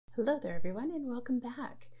Hello there everyone and welcome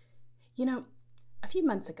back. A few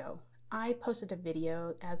months ago I posted a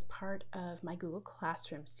video as part of my Google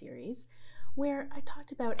Classroom series where I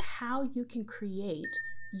talked about how you can create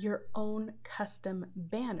your own custom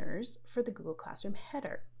banners for the Google Classroom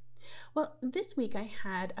header. Well, this week I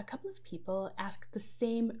had a couple of people ask the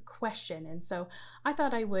same question, and so I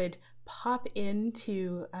thought I would pop in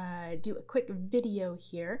to do a quick video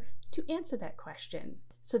here to answer that question.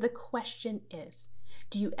 So the question is,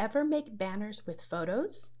 do you ever make banners with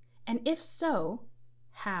photos? And if so,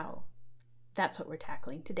 how? That's what we're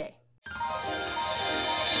tackling today.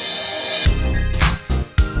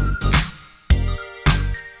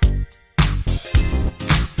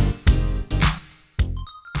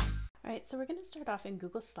 Alright, so we're going to start off in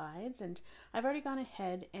Google Slides, and I've already gone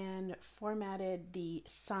ahead and formatted the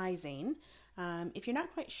sizing. If you're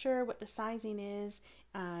not quite sure what the sizing is,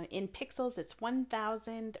 in pixels it's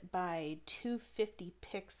 1000 by 250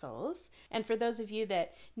 pixels. And for those of you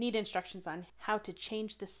that need instructions on how to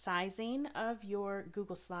change the sizing of your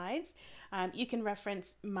Google Slides, you can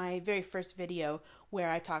reference my very first video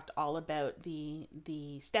where I talked all about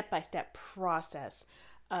the step-by-step process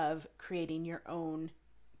of creating your own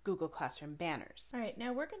Google Classroom banners. All right,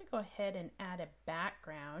 now we're going to go ahead and add a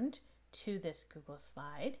background to this Google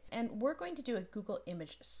slide, and we're going to do a Google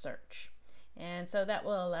image search. And so that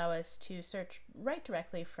will allow us to search right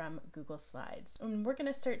directly from Google Slides. And we're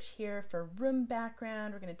going to search here for room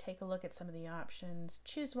background. We're going to take a look at some of the options,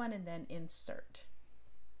 choose one, and then insert.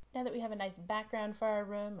 Now that we have a nice background for our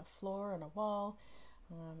room, a floor and a wall,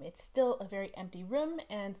 it's still a very empty room,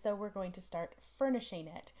 and so we're going to start furnishing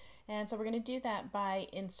it. And so we're going to do that by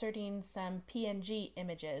inserting some PNG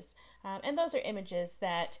images. And those are images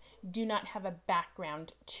that do not have a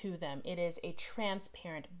background to them. It is a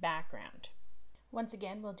transparent background. Once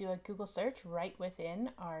again, we'll do a Google search right within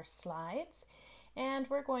our slides. And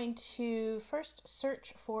we're going to first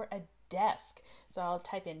search for a desk. So I'll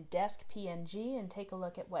type in desk PNG and take a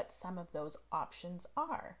look at what some of those options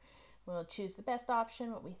are. We'll choose the best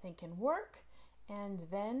option, what we think can work, and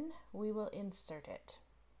then we will insert it.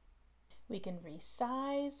 We can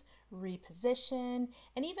resize, reposition,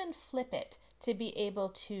 and even flip it to be able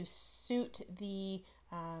to suit the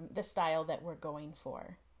style that we're going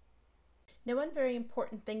for. Now, one very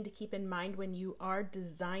important thing to keep in mind when you are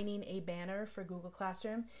designing a banner for Google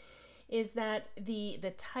Classroom is that the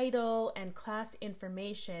title and class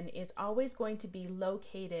information is always going to be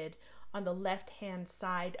located on the left-hand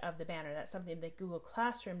side of the banner. That's something that Google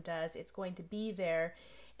Classroom does. It's going to be there.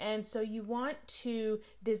 And so you want to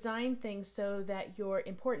design things so that your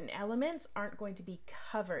important elements aren't going to be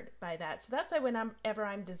covered by that. So that's why whenever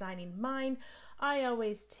I'm designing mine, I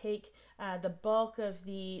always take the bulk of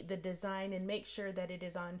the design and make sure that it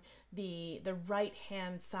is on the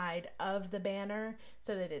right-hand side of the banner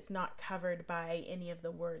so that it's not covered by any of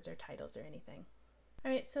the words or titles or anything.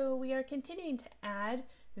 All right, so we are continuing to add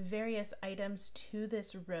various items to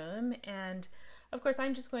this room, and of course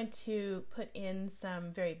I'm just going to put in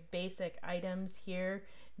some very basic items here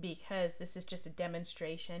because this is just a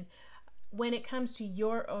demonstration. When it comes to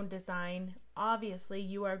your own design, obviously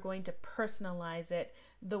you are going to personalize it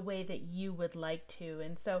the way that you would like to.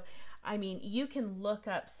 And so, I mean, you can look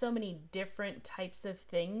up so many different types of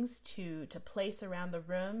things to place around the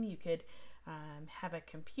room. You could have a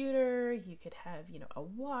computer, you could have, a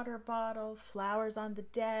water bottle, flowers on the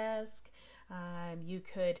desk. You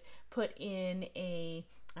could put in a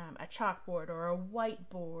chalkboard or a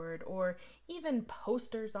whiteboard, or even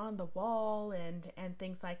posters on the wall and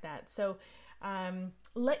things like that. So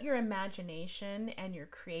let your imagination and your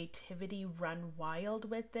creativity run wild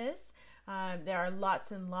with this. There are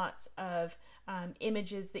lots and lots of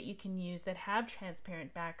images that you can use that have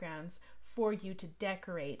transparent backgrounds for you to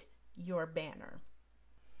decorate your banner.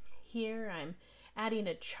 Here I'm adding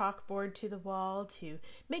a chalkboard to the wall to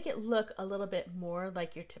make it look a little bit more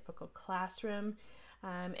like your typical classroom.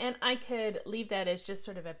 And I could leave that as just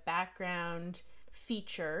sort of a background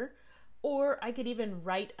feature, or I could even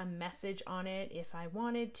write a message on it if I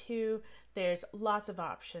wanted to. There's lots of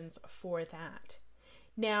options for that.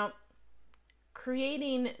 Now,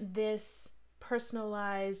 creating this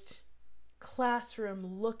personalized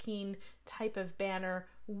classroom looking type of banner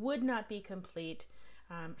would not be complete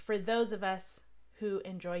for those of us who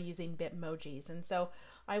enjoy using Bitmojis. And so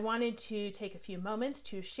I wanted to take a few moments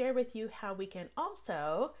to share with you how we can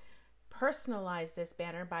also personalize this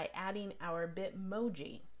banner by adding our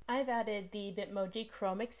Bitmoji. I've added the Bitmoji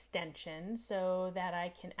Chrome extension so that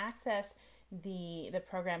I can access the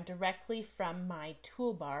program directly from my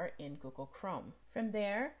toolbar in Google Chrome. From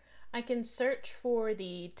there, I can search for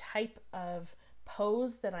the type of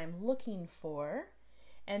pose that I'm looking for,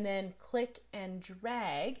 and then click and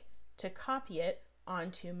drag to copy it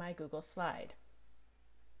onto my Google slide.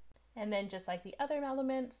 And then just like the other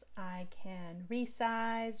elements, I can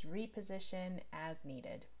resize, reposition as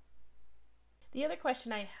needed. The other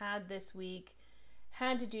question I had this week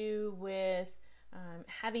had to do with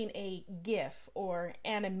having a GIF or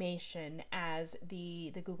animation as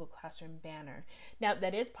the Google Classroom banner. Now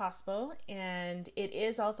that is possible, and it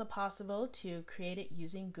is also possible to create it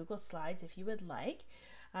using Google Slides if you would like.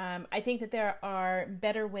 I think that there are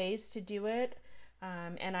better ways to do it,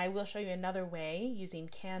 and I will show you another way using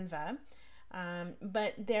Canva.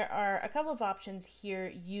 But there are a couple of options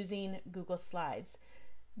here using Google Slides.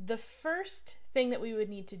 The first thing that we would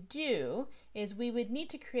need to do is we would need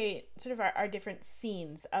to create sort of our different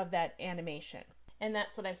scenes of that animation. And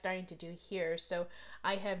that's what I'm starting to do here. So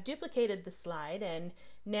I have duplicated the slide, and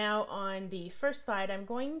now on the first slide I'm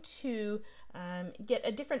going to get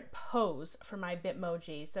a different pose for my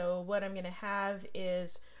Bitmoji. So what I'm going to have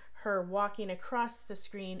is her walking across the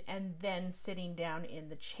screen and then sitting down in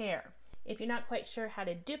the chair. If you're not quite sure how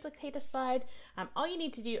to duplicate a slide, all you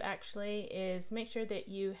need to do actually is make sure that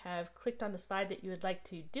you have clicked on the slide that you would like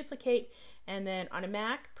to duplicate, and then on a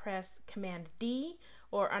Mac, press Command D,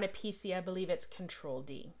 or on a PC, I believe it's Control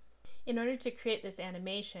D. In order to create this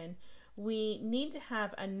animation, we need to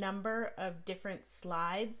have a number of different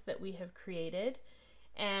slides that we have created,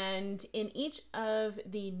 and in each of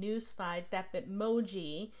the new slides, that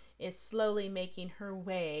Bitmoji is slowly making her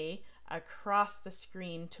way across the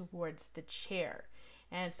screen towards the chair.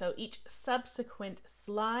 And so each subsequent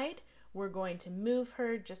slide, we're going to move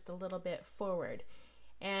her just a little bit forward.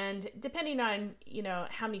 And depending on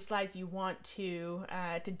how many slides you want to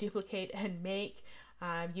duplicate and make,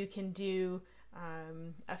 you can do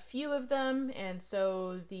a few of them. And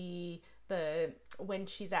so when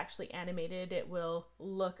she's actually animated, it will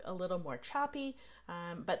look a little more choppy,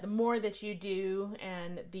 but the more that you do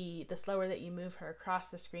and the slower that you move her across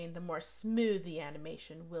the screen, the more smooth the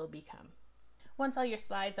animation will become. Once all your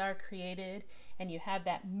slides are created and you have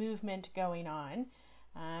that movement going on,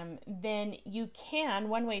 then you can,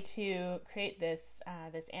 one way to create this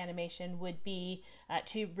animation would be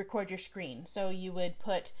to record your screen. So you would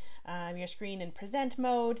put your screen in present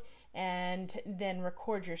mode and then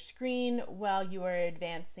record your screen while you are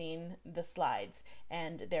advancing the slides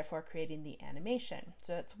and therefore creating the animation.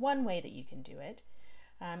 So that's one way that you can do it.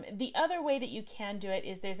 The other way that you can do it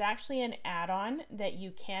is there's actually an add-on that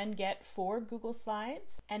you can get for Google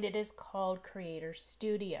Slides, and it is called Creator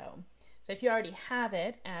Studio. So if you already have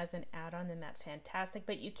it as an add-on, then that's fantastic,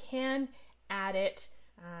 but you can add it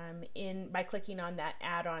by clicking on that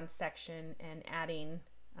add-on section and adding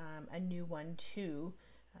a new one to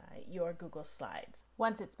your Google Slides.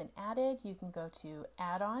 Once it's been added, you can go to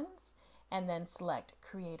Add-ons and then select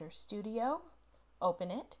Creator Studio, open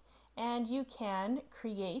it, and you can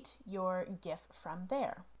create your GIF from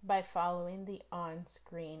there by following the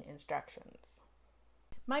on-screen instructions.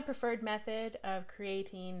 My preferred method of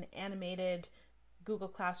creating animated Google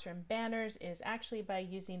Classroom banners is actually by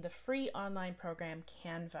using the free online program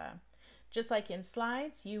Canva. Just like in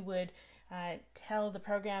Slides, you would tell the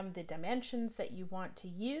program the dimensions that you want to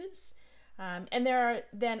use, and there are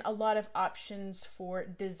then a lot of options for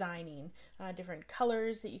designing different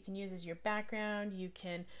colors that you can use as your background. You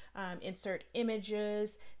can insert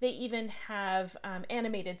images. They even have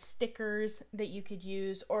animated stickers that you could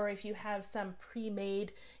use, or if you have some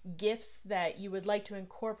pre-made GIFs that you would like to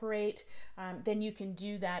incorporate, then you can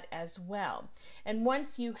do that as well. And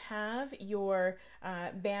once you have your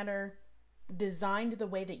banner designed the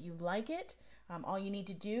way that you like it, all you need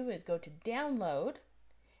to do is go to download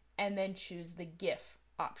and then choose the GIF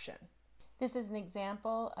option. This is an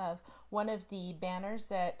example of one of the banners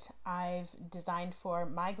that I've designed for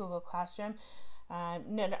my Google Classroom.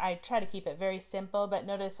 I try to keep it very simple, but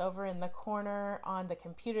notice over in the corner on the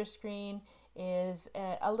computer screen is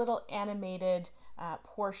a little animated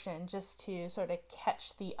portion just to sort of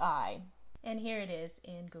catch the eye. And here it is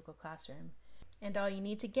in Google Classroom. And all you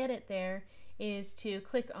need to get it there is to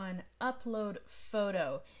click on Upload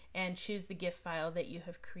Photo and choose the GIF file that you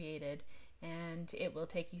have created, and it will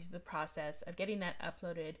take you through the process of getting that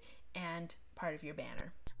uploaded and part of your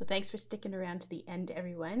banner. Well, thanks for sticking around to the end,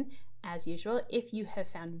 everyone. As usual, if you have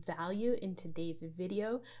found value in today's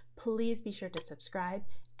video, please be sure to subscribe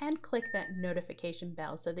and click that notification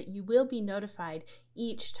bell so that you will be notified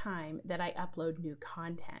each time that I upload new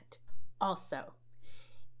content. Also,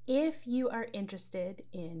 if you are interested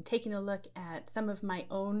in taking a look at some of my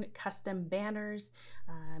own custom banners,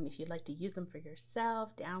 if you'd like to use them for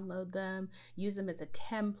yourself, download them, use them as a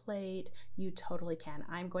template, you totally can.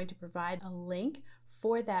 I'm going to provide a link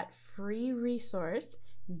for that free resource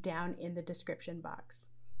down in the description box.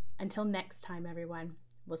 Until next time, everyone,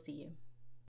 we'll see you.